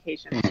and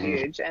education's Hmm.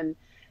 huge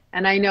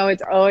and I know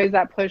it's always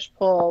that push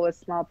pull with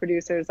small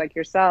producers like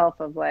yourself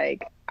of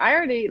like I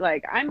already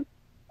like I'm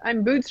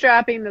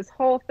bootstrapping this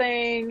whole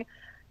thing.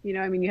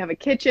 I mean, you have a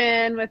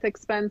kitchen with Hmm.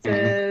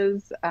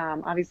 expenses.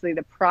 Obviously,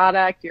 the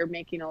product, you're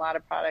making a lot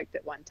of product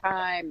at one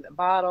time, the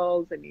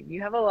bottles. I mean,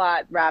 you have a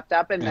lot wrapped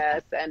up in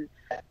this. And,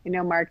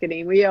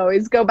 marketing, we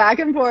always go back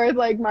and forth.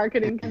 Like,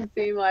 marketing can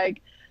seem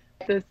like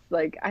this,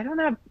 like, I don't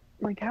have,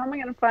 like, how am I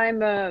going to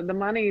find the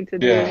money to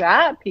do Yeah,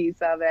 that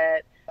piece of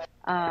it?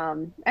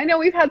 I know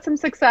we've had some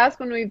success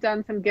when we've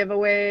done some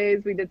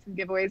giveaways. We did some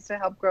giveaways to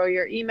help grow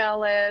your email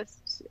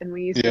list, and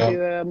we used to yeah,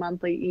 do a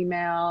monthly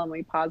email, and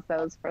we paused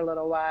those for a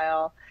little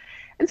while.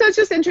 And so it's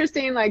just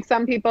interesting. Like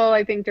some people,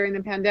 I think during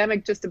the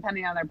pandemic, just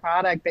depending on their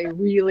product, they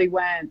really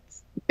went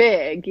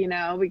big,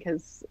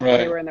 because they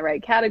right. were in the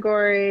right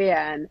category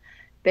and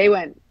they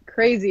went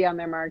crazy on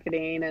their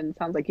marketing. And it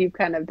sounds like you've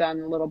kind of done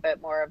a little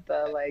bit more of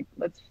the like,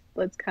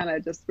 let's kind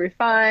of just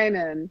refine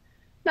and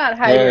not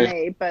Right.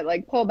 hibernate, but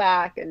like pull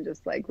back and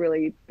just like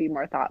really be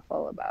more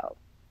thoughtful about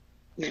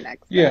your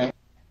next step. Yeah,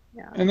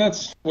 Yeah. and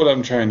that's what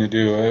I'm trying to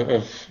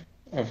do.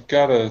 I've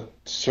got a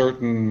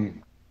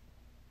certain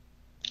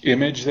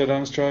image that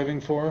I'm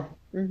striving for,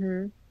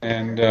 Hmm.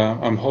 and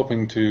I'm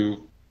hoping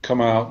to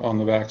come out on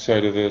the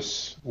backside of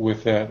this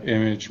with that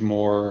image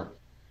more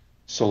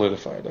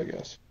solidified, I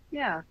guess.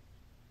 Yeah.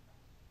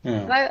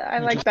 Yeah, And I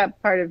it like just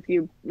that part of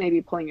you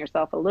maybe pulling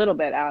yourself a little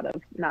bit out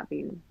of not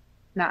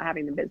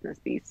having the business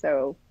be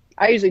so.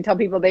 I usually tell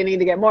people they need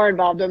to get more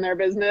involved in their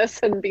business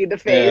and be the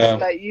face, yeah,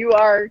 but you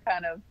are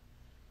kind of,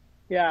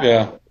 yeah,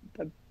 yeah.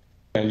 the,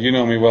 Yeah, you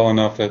know me well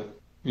enough that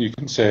you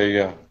can say,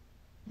 yeah,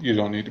 you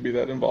don't need to be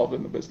that involved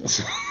in the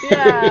business.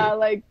 yeah,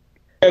 like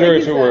Better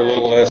if you it were a said.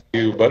 little less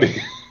you, buddy.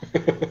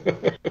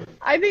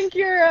 I think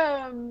you're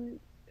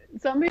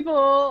some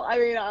people, I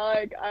mean,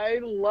 I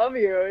love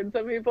you, and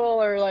some people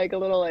are like a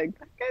little like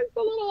that guy's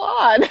a little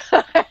odd.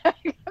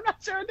 I'm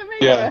not sure what to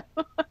make Yeah,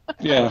 of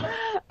yeah.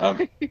 Um,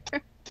 him.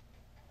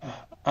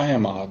 I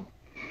am odd.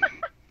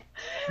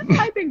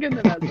 I think in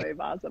the best way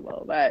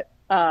possible,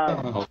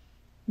 Oh,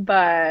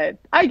 but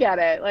I get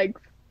it. Like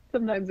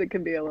sometimes it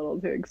can be a little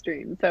too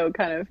extreme. So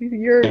kind of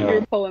you're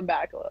yeah, pulling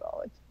back a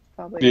little, which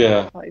is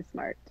yeah, probably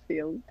smart to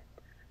feel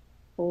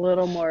a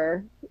little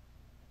more.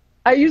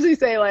 I usually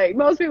say like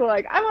most people are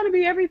like I want to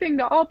be everything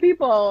to all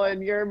people,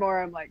 and you're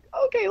more. I'm like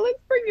okay, let's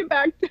bring it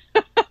back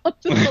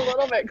just a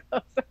little bit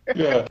closer.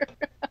 yeah,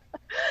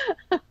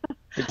 Open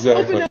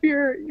exactly. up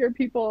your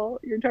people,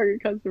 your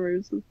target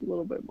customers just a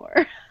little bit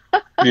more.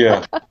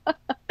 Yeah,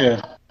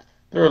 yeah.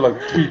 There are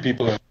like three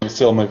people I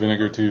sell my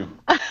vinegar to.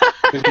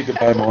 They need to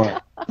buy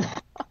more.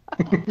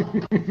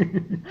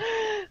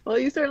 Well,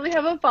 you certainly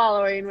have a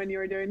following when you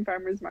were doing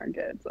farmers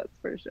markets, that's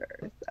for sure.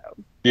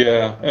 So,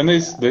 Yeah, and yeah,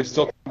 they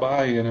still come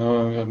by, you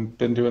know. I've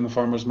been doing the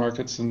farmers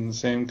markets, and the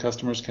same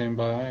customers came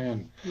by,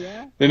 and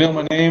yeah, they know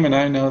my name, and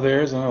I know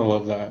theirs, and I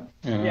love that.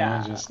 You know, I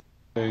yeah. just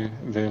they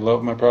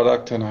love my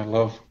product, and I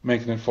love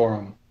making it for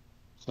them.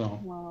 So,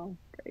 Well,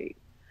 great.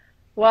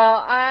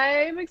 Well,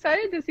 I'm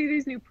excited to see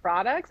these new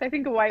products. I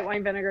think a white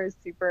wine vinegar is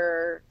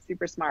super,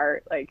 super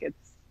smart. Like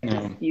it's you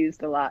just know,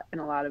 used a lot in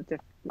a lot of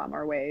lot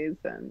more ways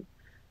and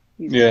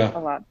used yeah, a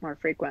lot more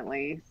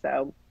frequently.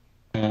 So,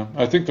 yeah.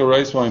 I think the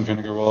rice wine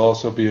vinegar will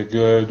also be a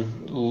good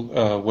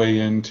way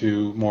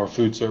into more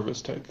food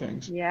service type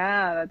things.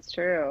 yeah, that's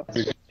true.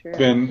 Because That's true.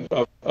 been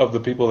of the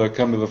people that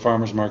come to the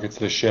farmers markets,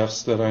 the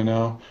chefs that I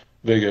know,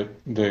 they get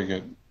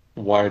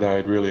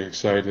wide-eyed, really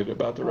excited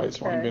about the rice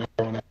wine Okay. vinegar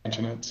when I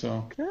mention it.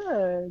 So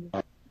Good.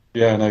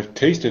 yeah, and I've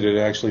tasted it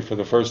actually for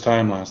the first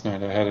time last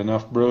night. I had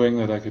enough brewing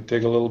that I could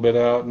take a little bit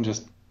out and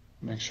just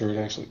make sure it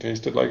actually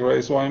tasted like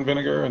rice wine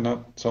vinegar and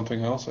not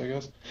something else, I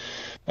guess.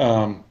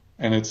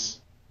 And it's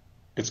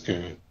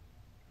good.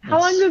 How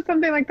long It's does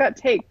something like that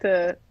take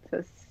to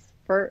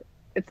fer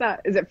it's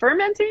not, is it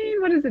fermenting?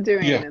 What is it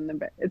doing yeah,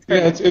 in it's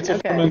yeah. It's fermenting. a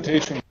Okay.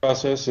 fermentation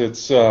process.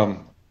 It's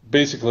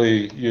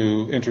basically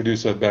you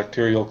introduce a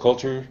bacterial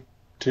culture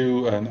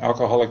to an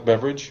alcoholic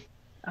beverage,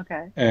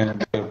 Okay.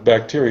 and the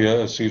bacteria,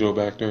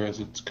 acetobacter as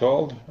it's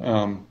called,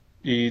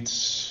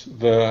 eats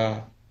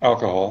the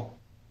alcohol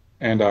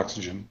and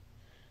oxygen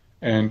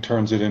and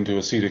turns it into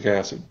acetic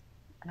acid,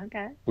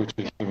 Okay. which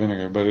is the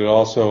vinegar. But it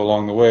also,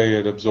 along the way,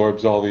 it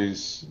absorbs all the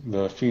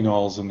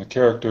phenols and the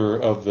character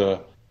of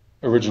the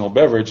original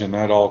beverage, and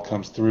that all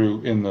comes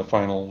through in the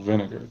final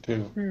vinegar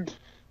too. Hmm.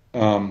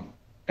 Um,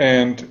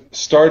 and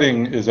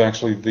starting is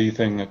actually the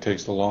thing that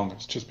takes the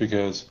longest, just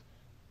because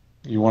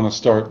you want to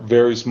start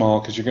very small,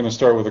 because you're going to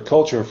start with a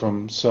culture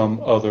from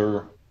some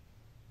other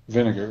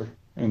vinegar.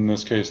 In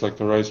this case, like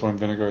the rice wine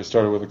vinegar, I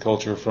started with a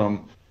culture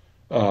from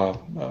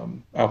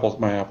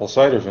my apple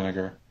cider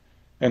vinegar,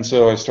 and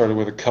so I started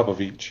with a cup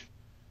of each.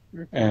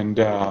 Hmm. And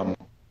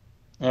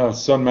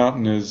Sun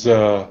Mountain is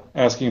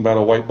asking about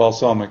a white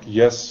balsamic.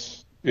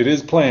 Yes, it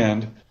is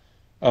planned,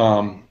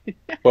 um,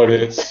 but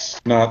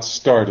it's not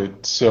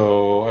started,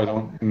 so I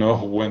don't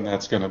know when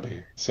that's going to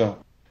be.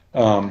 So,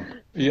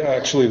 yeah,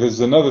 actually, there's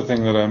another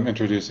thing that I'm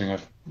introducing. I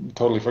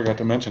totally forgot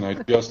to mention. I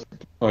just,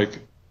 like,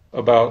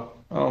 about,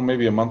 oh,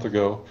 maybe a month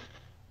ago,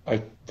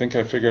 I think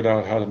I figured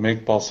out how to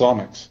make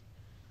balsamics.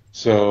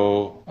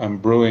 So I'm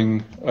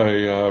brewing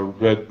a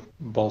red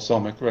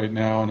balsamic right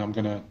now, and I'm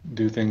gonna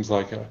do things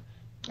like a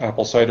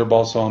apple cider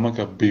balsamic,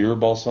 a beer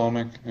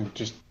balsamic, and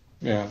just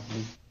yeah,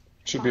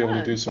 should be able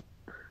to do Fun. some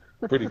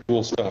pretty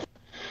cool stuff.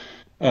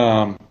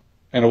 Um,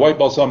 and a white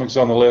balsamic's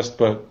on the list,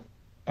 but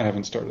I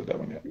haven't started that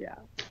one yet. Yeah.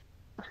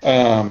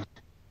 Um,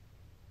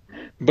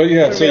 but It's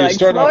yeah, gonna so be you like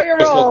start slow out your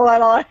just like roll,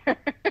 little.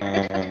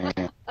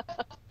 uh,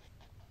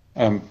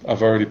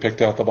 I've already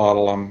picked out the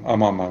bottle.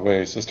 I'm on my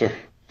way, sister.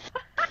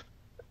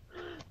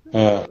 I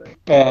Uh, love it.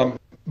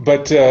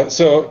 but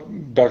so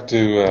back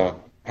to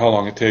how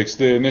long it takes.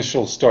 The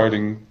initial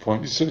starting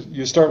point. So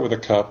you start with a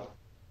cup,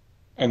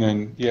 and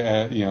then you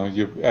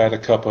add a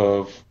cup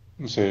of,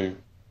 say,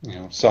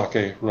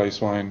 sake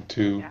rice wine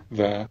to Yeah.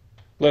 that.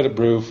 Let it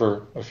brew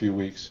for a few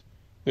weeks.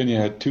 Then you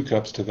add 2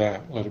 cups to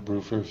that. Let it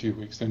brew for a few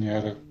weeks. Then you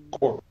add a Mm.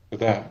 quart to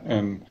that,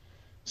 and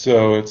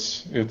so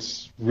it's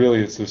this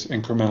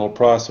incremental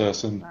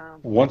process. And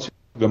Wow.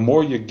 the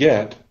more you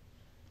get,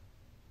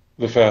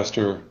 the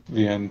faster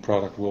the end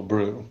product will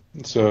brew.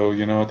 So,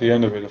 at the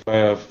end of it, if I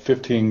have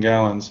 15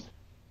 gallons,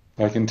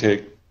 I can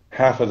take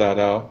half of that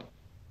out,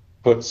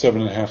 put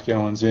 7.5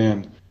 gallons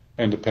in,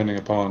 and depending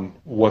upon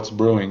what's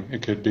brewing,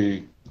 it could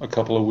be a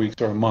couple of weeks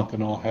or a month,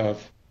 and I'll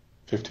have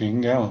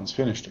 15 gallons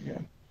finished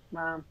again.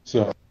 Wow.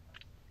 So,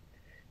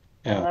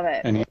 I yeah, love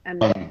it. and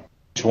And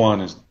each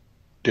one is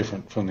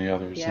different from the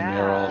others, and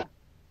they're all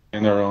yeah.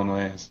 in their own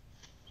ways.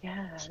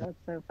 Yeah, So,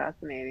 that's so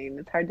fascinating.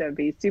 It's hard to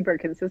be super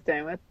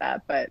consistent with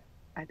that, but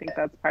I think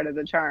that's part of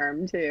the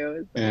charm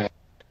too. Is like, yeah.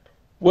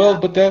 Well, yeah.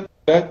 but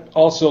that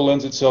also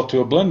lends itself to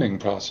a blending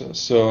process.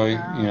 So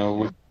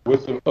Okay.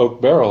 with the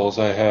oak barrels,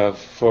 I have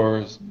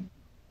for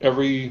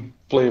every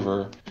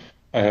flavor,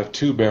 I have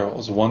two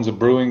barrels. One's a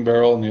brewing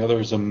barrel and the other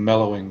is a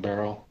mellowing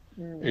barrel,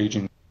 Mm.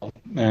 aging barrel.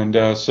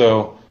 And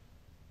so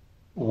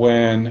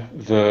when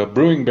the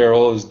brewing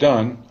barrel is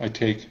done, I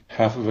take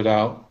half of it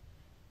out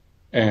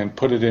and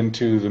put it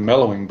into the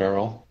mellowing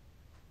barrel,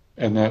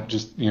 and that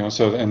just,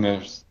 so, and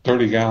there's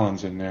 30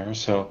 gallons in there,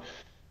 so,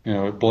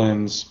 it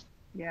blends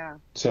Yeah.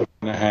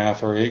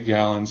 7.5 or 8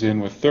 gallons in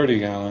with 30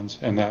 gallons,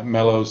 and that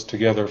mellows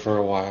together for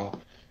a while,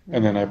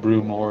 and then I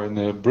brew more in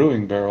the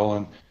brewing barrel,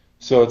 and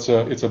so it's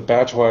a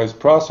batch-wise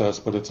process,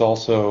 but it's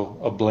also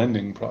a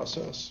blending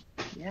process.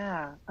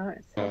 Yeah. Oh,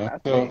 it's so Uh, so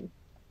fascinating.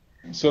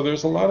 so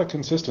there's a lot of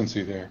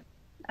consistency there.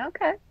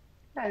 Okay.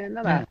 I didn't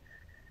know Yeah. that.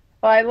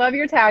 Well, I love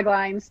your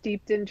tagline,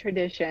 steeped in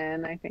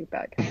tradition. I think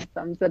that kind of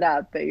sums it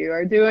up that you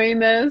are doing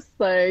this,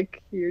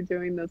 like you're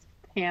doing this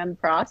hand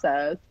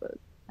process. But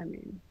I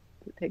mean,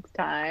 it takes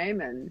time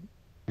and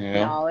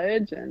Yeah.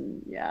 knowledge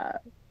and yeah,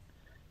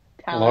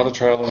 A lot of talent.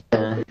 trial and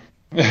error.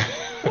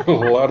 A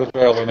lot of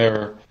trial and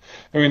error.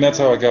 I mean, that's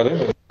how I got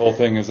into the whole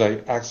thing. Is I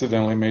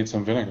accidentally made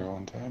some vinegar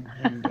one time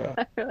and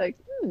You're like,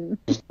 went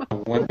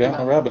doing down a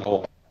that. rabbit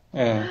hole. Uh,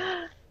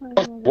 I it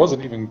love it.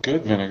 wasn't even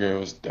good vinegar. It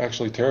was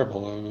actually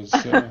terrible. It was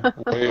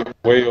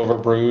way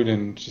overbrewed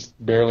and just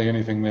barely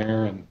anything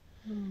there. And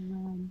Oh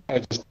man. I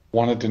just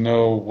wanted to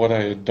know what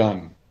I had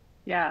done.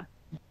 Yeah,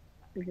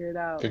 figure it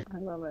out. Fig- I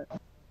love it.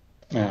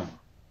 Yeah.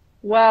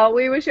 Well,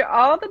 we wish you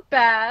all the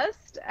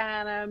best,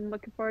 and I'm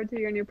looking forward to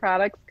your new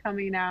products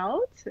coming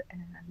out.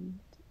 And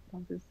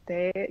we'll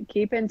just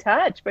keep in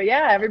touch. But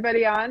yeah,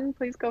 everybody on,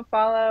 please go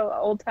follow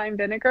Old Time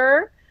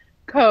Vinegar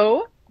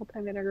Co. Old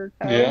Time Vinegar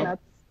Co. And Yeah.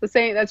 that's the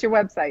same. That's your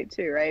website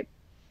too, right?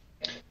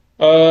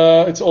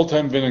 It's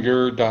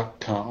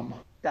oldtimevinegar.com.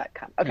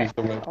 .com. Okay, Is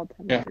the web.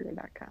 Yeah.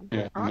 oldtimevinegar.com.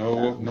 Yeah. No,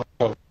 Awesome. no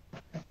code.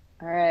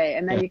 All right,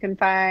 and then Yeah. you can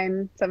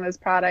find some of his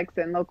products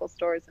in local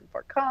stores in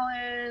Fort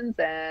Collins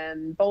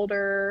and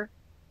Boulder,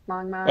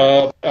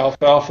 Longmont.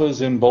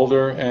 Alfalfa's in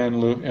Boulder and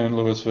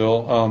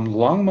Louisville.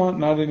 Longmont,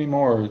 not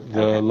anymore. Okay,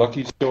 The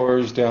Lucky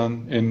stores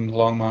down in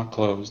Longmont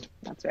closed.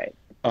 that's right.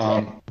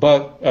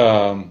 But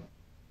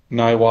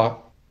Niwot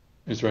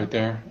is right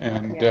there,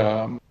 and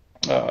Yeah.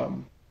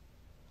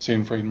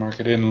 Scene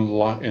Market in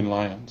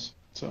Lyons.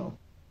 So,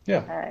 yeah,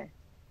 Okay.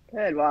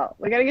 Good. Well,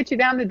 we got to get you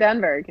down to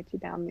Denver. Get you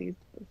down this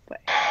way.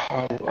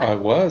 I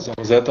was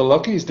at the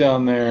Lucky's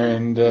down there,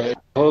 and it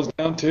closed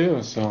down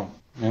too. So,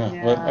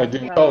 yeah, what I Yeah.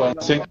 do. Oh, Oh, I and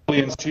love St. it.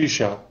 Killian's Cheese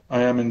Shop.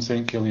 I am in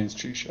St. Killian's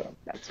Cheese Shop.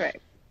 That's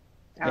right.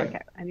 Yeah, Okay.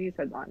 I knew you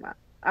said Longmont.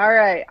 All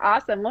right.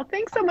 Awesome. Well,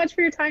 thanks so much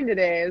for your time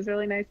today. It was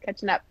really nice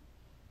catching up.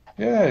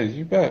 yeah,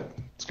 you bet.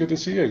 It's good to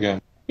see you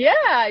again.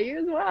 Yeah, you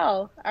as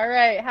well. All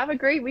right. Have a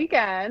great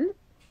weekend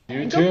You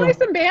and go play too.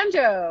 some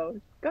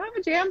banjo. Go have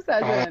a jam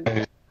session.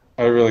 I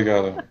I really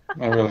got it.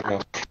 I really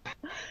got it.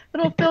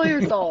 It'll fill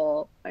your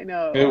soul. I It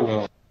know.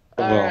 will. It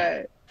All will.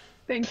 right.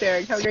 Thanks,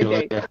 Eric. Have a See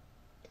great you day. later.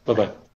 Bye bye.